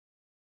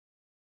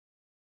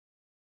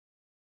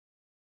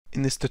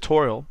In this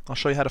tutorial, I'll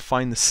show you how to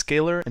find the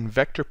scalar and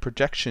vector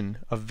projection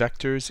of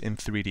vectors in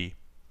 3D.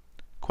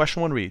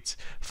 Question 1 reads,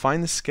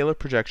 find the scalar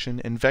projection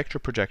and vector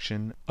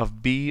projection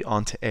of B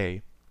onto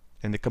A,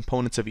 and the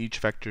components of each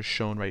vector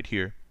shown right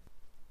here.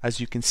 As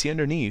you can see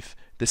underneath,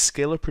 the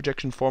scalar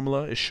projection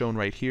formula is shown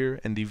right here,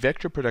 and the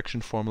vector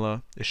projection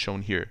formula is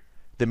shown here.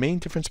 The main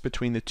difference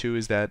between the two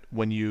is that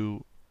when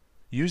you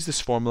use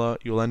this formula,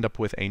 you'll end up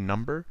with a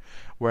number,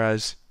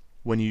 whereas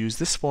when you use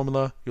this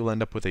formula, you'll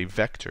end up with a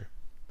vector.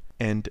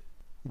 And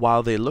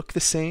while they look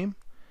the same,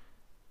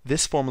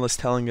 this formula is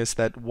telling us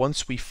that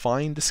once we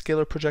find the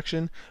scalar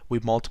projection, we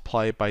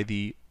multiply it by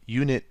the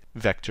unit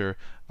vector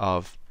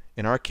of,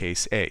 in our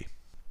case, A.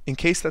 In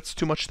case that's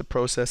too much to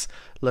process,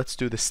 let's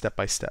do this step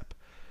by step.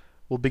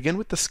 We'll begin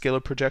with the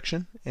scalar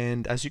projection,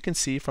 and as you can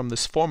see from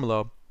this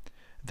formula,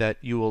 that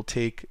you will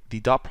take the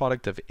dot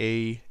product of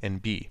A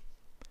and B.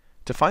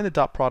 To find the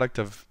dot product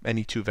of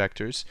any two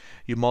vectors,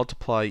 you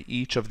multiply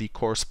each of the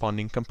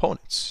corresponding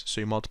components.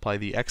 So you multiply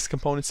the x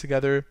components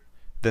together,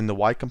 then the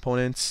y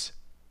components,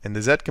 and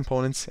the z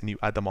components, and you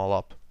add them all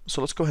up.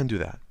 So let's go ahead and do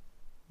that.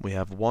 We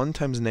have 1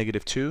 times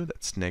negative 2,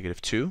 that's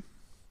negative 2.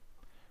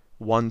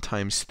 1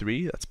 times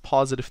 3, that's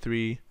positive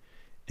 3.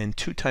 And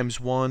 2 times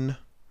 1,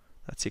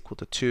 that's equal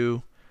to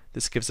 2.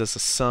 This gives us a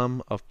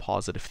sum of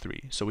positive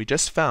 3. So we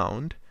just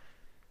found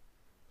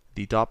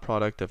the dot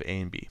product of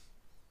A and B.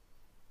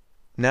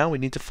 Now we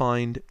need to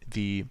find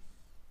the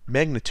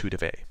magnitude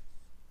of A.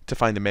 To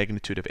find the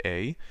magnitude of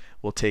A,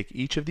 we'll take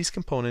each of these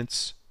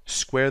components,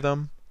 square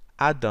them,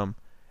 add them,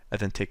 and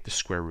then take the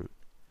square root.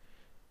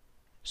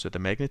 So the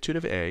magnitude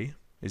of A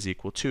is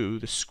equal to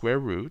the square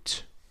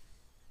root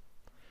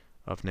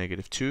of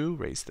negative 2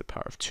 raised to the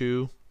power of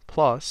 2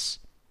 plus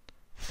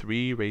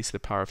 3 raised to the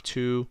power of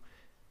 2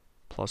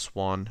 plus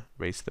 1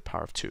 raised to the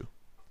power of 2.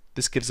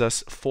 This gives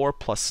us 4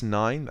 plus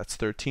 9, that's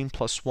 13,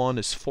 plus 1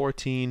 is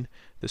 14,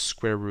 the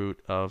square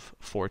root of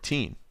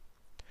 14.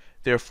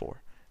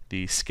 Therefore,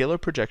 the scalar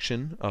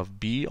projection of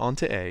B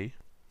onto A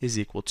is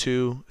equal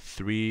to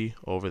 3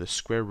 over the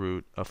square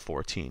root of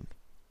 14.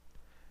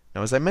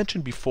 Now, as I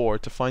mentioned before,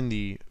 to find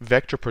the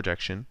vector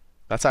projection,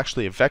 that's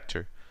actually a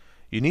vector,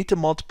 you need to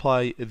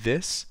multiply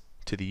this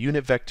to the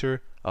unit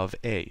vector of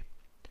A.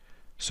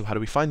 So how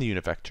do we find the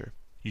unit vector?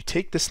 You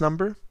take this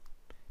number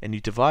and you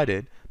divide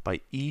it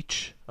by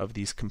each of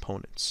these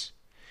components.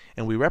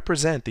 And we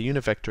represent the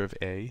unit vector of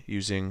A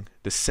using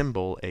the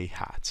symbol A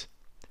hat.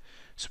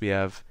 So we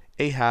have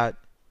A hat,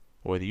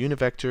 or the unit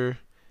vector,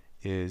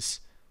 is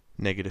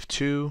negative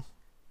 2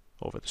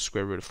 over the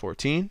square root of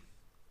 14,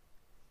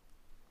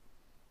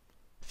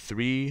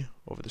 3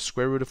 over the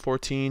square root of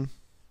 14,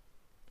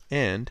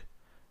 and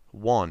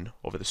 1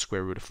 over the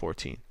square root of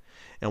 14.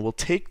 And we'll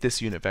take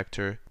this unit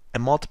vector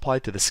and multiply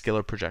it to the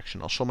scalar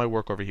projection. I'll show my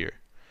work over here.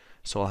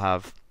 So I'll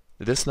have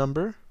this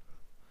number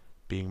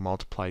being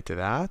multiplied to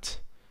that,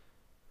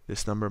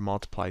 this number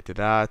multiplied to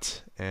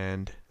that,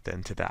 and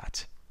then to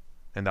that.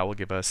 And that will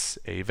give us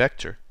a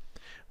vector,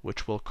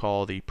 which we'll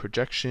call the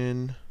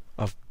projection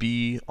of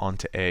B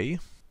onto A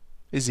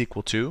is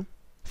equal to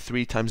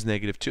 3 times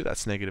negative 2,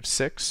 that's negative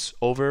 6,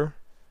 over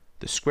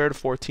the square root of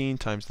 14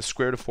 times the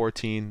square root of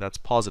 14, that's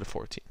positive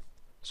 14.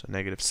 So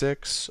negative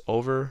 6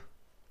 over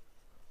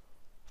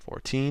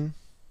 14.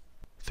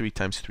 3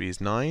 times 3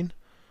 is 9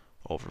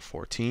 over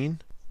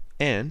 14.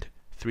 And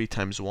 3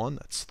 times 1,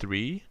 that's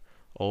 3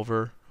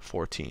 over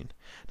 14.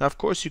 Now, of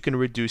course, you can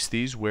reduce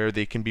these where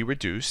they can be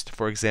reduced.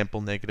 For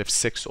example, negative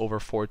 6 over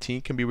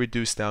 14 can be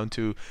reduced down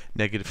to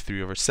negative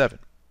 3 over 7.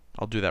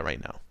 I'll do that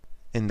right now.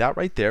 And that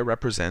right there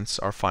represents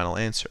our final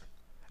answer.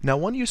 Now,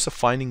 one use of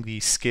finding the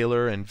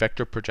scalar and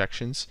vector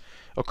projections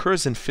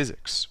occurs in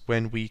physics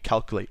when we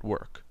calculate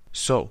work.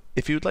 So,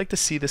 if you'd like to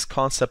see this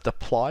concept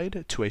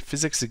applied to a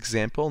physics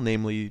example,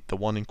 namely the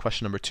one in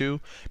question number 2,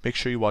 make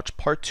sure you watch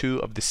part 2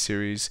 of this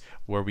series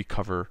where we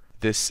cover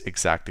this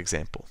exact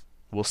example.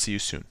 We'll see you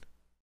soon.